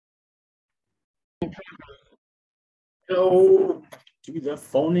Go to the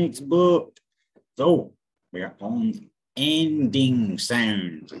phonics book. So we are on ending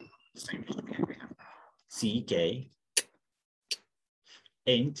sounds. CK,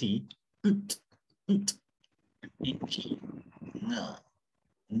 NT, NT, no,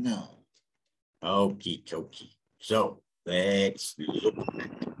 no. Okie dokie. So let's look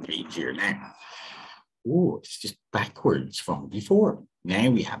at the page here now. Oh, it's just backwards from before. Now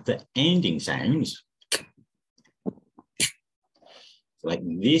we have the ending sounds. Like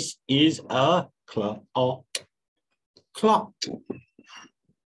this is a clock. Clock.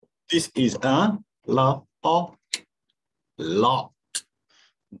 This is a lock. Locked.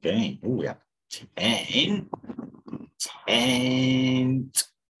 Okay. Oh, yeah. 10. Tent.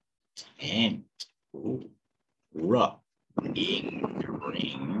 Tent. Ooh. Ring.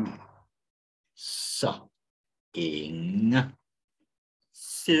 Sucking.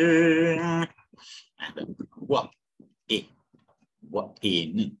 Sing. And then what? What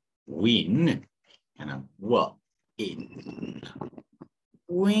in? Win. And a what in?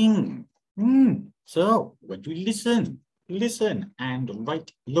 Wing. So when you listen and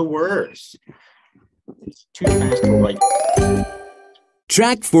write the words. It's too fast to write.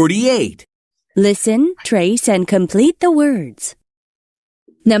 Track 48. Listen, trace, and complete the words.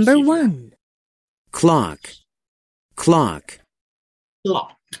 Number 1. Clock. Lock.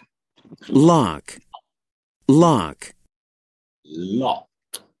 Lock. Lock.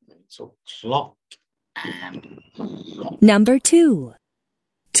 Locked. So clock and lock. Number 2.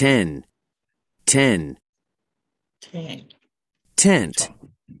 10. Tent. Tent. Tent.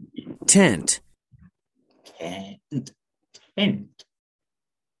 Tent.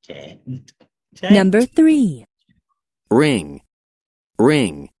 Number 3. Ring.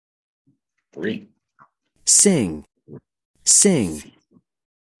 Ring. Sing.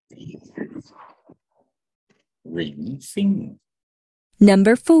 Ring. Sing.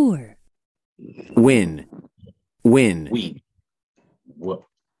 Number 4. Win. Wing.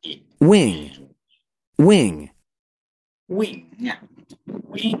 Wing. Wing.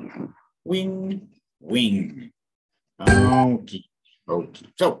 Okay.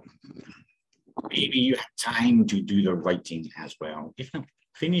 So maybe you have time to do the writing as well. If not,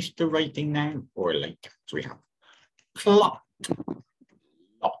 finish the writing now or later. So we have clock,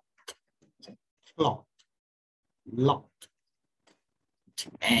 locked,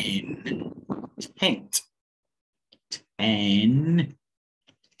 tent,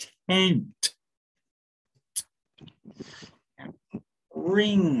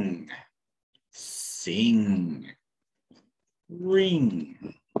 ring, sing,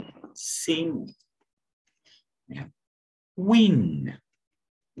 win,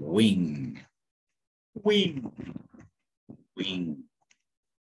 wing.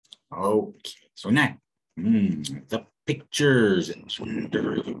 Okay, so now the pictures and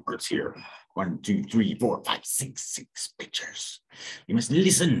the words here. 1, 2, 3, 4, 5, 6 pictures. You must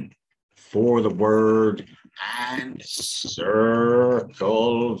listen for the word and circle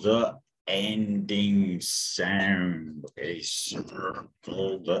the ending sound. Okay,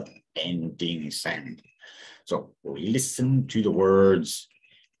 circle the ending sound. So we'll listen to the words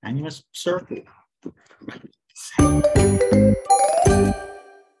and you must circle.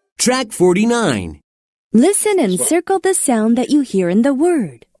 Track 49. Listen and circle the sound that you hear in the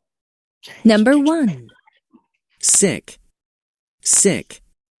word. Number 1. Sick.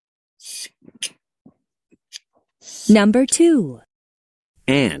 Number 2.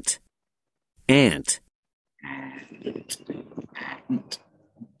 Ant.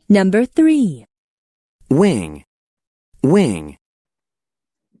 Number 3. Wing.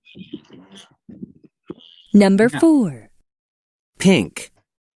 Number 4. Pink.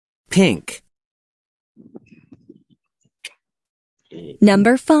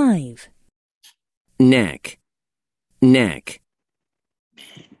 Number 5. Neck.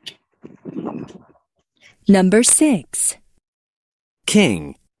 Number 6.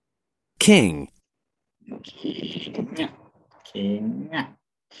 King. King.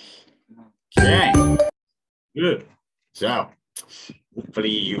 Okay. Good. So hopefully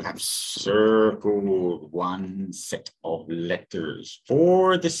you have circled one set of letters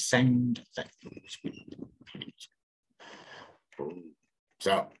for the sound that goes with the page.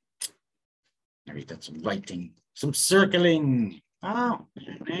 So now we've done some writing, some circling. Oh,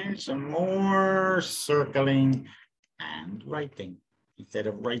 there's some more circling and writing. Instead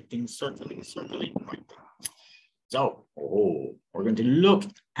of writing, circling, writing. So, we're going to look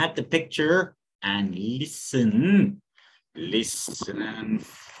at the picture and listen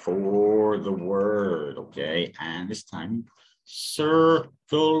for the word, okay? And this time,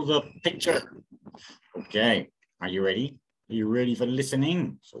 circle the picture. Okay, are you ready? Are you ready for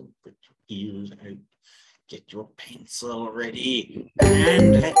listening? So put your ears out, get your pencil ready,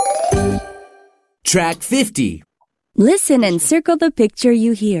 and let's... Track 50. Listen and circle the picture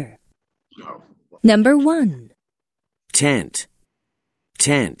you hear. go. Number 1. Tent.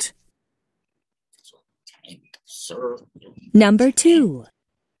 Tent. Circle. Number 2.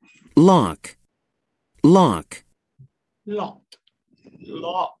 Lock. Lock. Lock.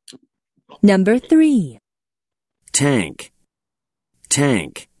 Lock. Number 3. Tank.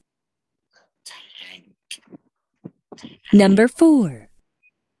 Tank. Tank. Number 4.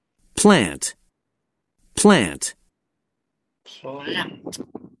 Plant. Plant. Plant.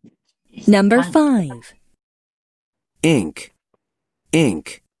 Number Plant. 5. Ink.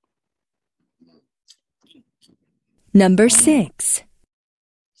 Ink. Number 6.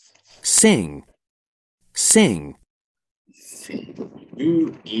 Sing. Sing.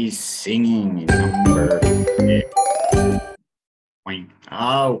 Who is singing? Number 6.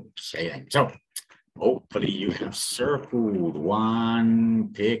 Okay, then. So hopefully you have circled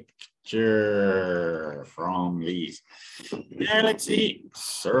one picture from these. Now let's see.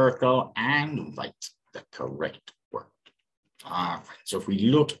 Circle and write the correct word. All right. So if we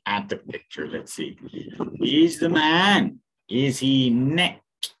look at the picture, let's see. Is the man, is he neck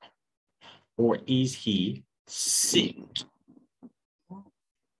or is he sick?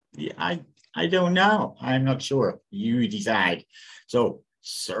 Yeah, I don't know. I'm not sure. You decide. So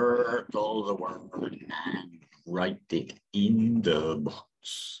circle the word and write it in the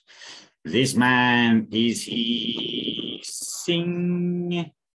box. This man, is he sing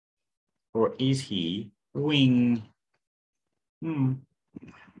or is he wing?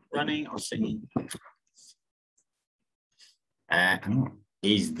 Running or singing?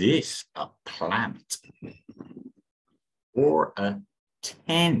 Is this a plant or a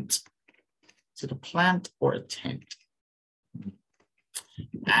tent? Is it a plant or a tent?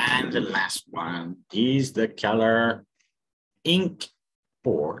 And the last one is the color ink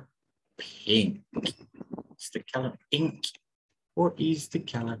or pink. Is the color ink or is the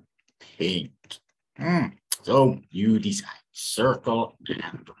color pink? So you decide. Circle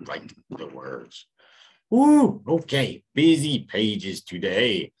and write the words. Ooh, okay, busy pages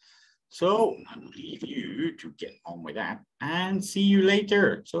today. So I'll leave you to get on with that and see you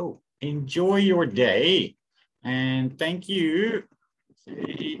later. So enjoy your day and thank you.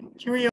 Cheerio.